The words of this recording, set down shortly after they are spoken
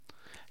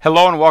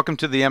Hello and welcome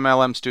to the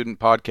MLM Student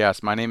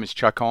Podcast. My name is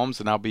Chuck Holmes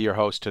and I'll be your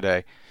host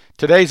today.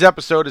 Today's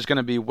episode is going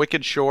to be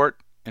wicked short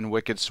and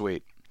wicked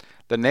sweet.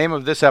 The name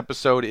of this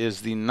episode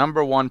is the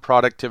number one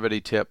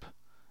productivity tip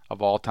of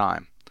all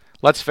time.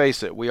 Let's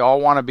face it, we all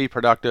want to be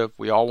productive.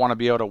 We all want to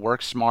be able to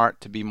work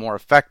smart, to be more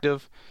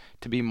effective,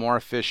 to be more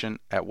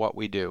efficient at what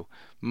we do.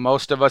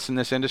 Most of us in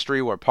this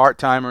industry, we're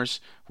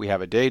part-timers. We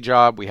have a day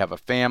job, we have a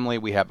family,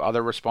 we have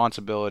other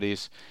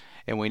responsibilities,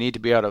 and we need to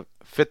be able to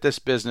fit this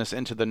business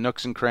into the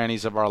nooks and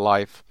crannies of our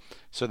life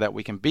so that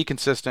we can be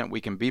consistent,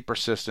 we can be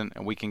persistent,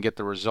 and we can get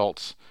the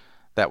results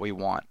that we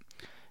want.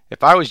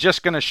 If I was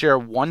just going to share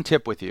one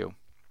tip with you,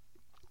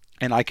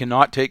 and I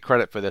cannot take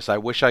credit for this, I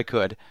wish I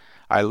could.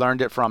 I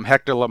learned it from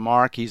Hector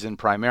Lamarck. He's in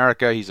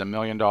Primerica. He's $1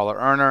 million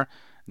earner.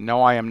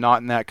 No, I am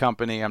not in that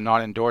company. I'm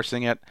not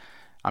endorsing it.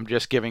 I'm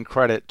just giving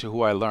credit to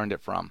who I learned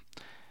it from.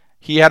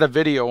 He had a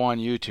video on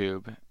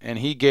YouTube, and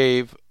he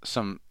gave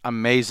some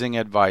amazing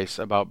advice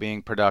about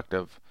being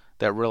productive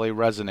that really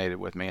resonated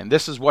with me. And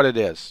this is what it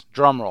is.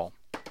 Drum roll.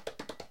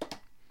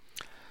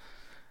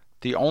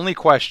 The only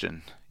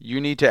question you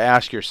need to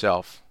ask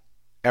yourself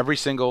every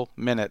single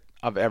minute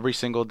of every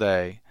single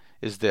day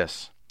is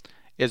this.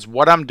 Is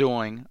what I'm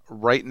doing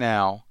right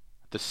now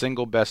the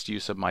single best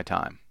use of my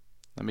time?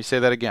 Let me say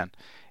that again.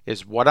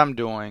 Is what I'm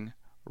doing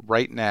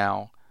right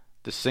now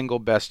the single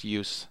best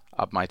use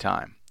of my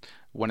time?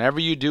 Whenever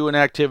you do an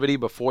activity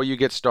before you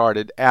get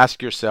started,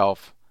 ask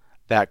yourself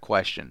that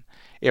question.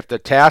 If the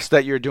task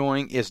that you're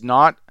doing is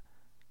not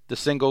the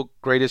single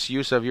greatest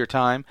use of your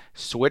time,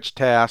 switch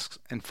tasks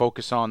and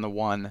focus on the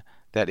one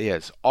that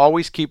is.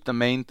 Always keep the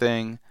main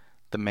thing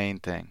the main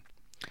thing.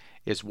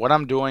 Is what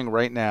I'm doing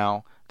right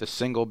now the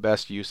single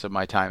best use of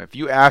my time? If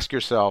you ask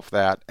yourself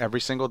that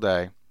every single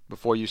day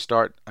before you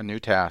start a new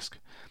task,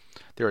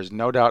 there is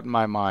no doubt in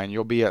my mind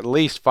you'll be at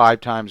least 5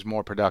 times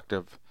more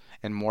productive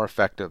and more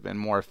effective and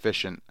more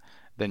efficient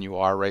than you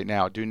are right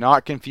now. Do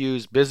not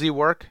confuse busy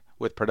work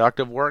with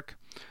productive work.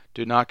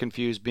 Do not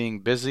confuse being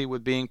busy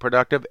with being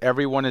productive.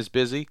 Everyone is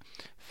busy.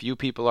 Few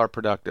people are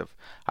productive.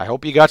 I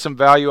hope you got some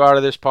value out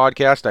of this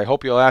podcast. I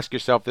hope you'll ask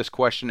yourself this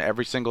question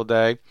every single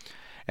day.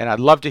 And I'd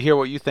love to hear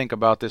what you think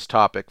about this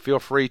topic. Feel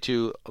free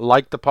to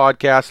like the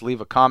podcast, leave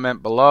a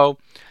comment below.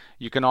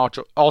 You can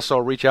also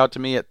reach out to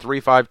me at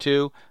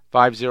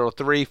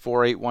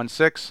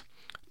 352-503-4816.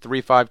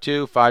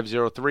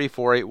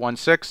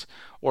 352-503-4816,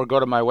 or go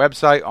to my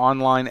website,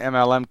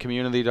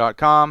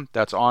 onlinemlmcommunity.com.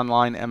 That's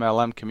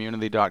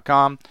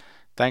onlinemlmcommunity.com.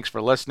 Thanks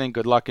for listening.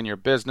 Good luck in your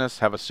business.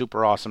 Have a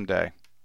super awesome day.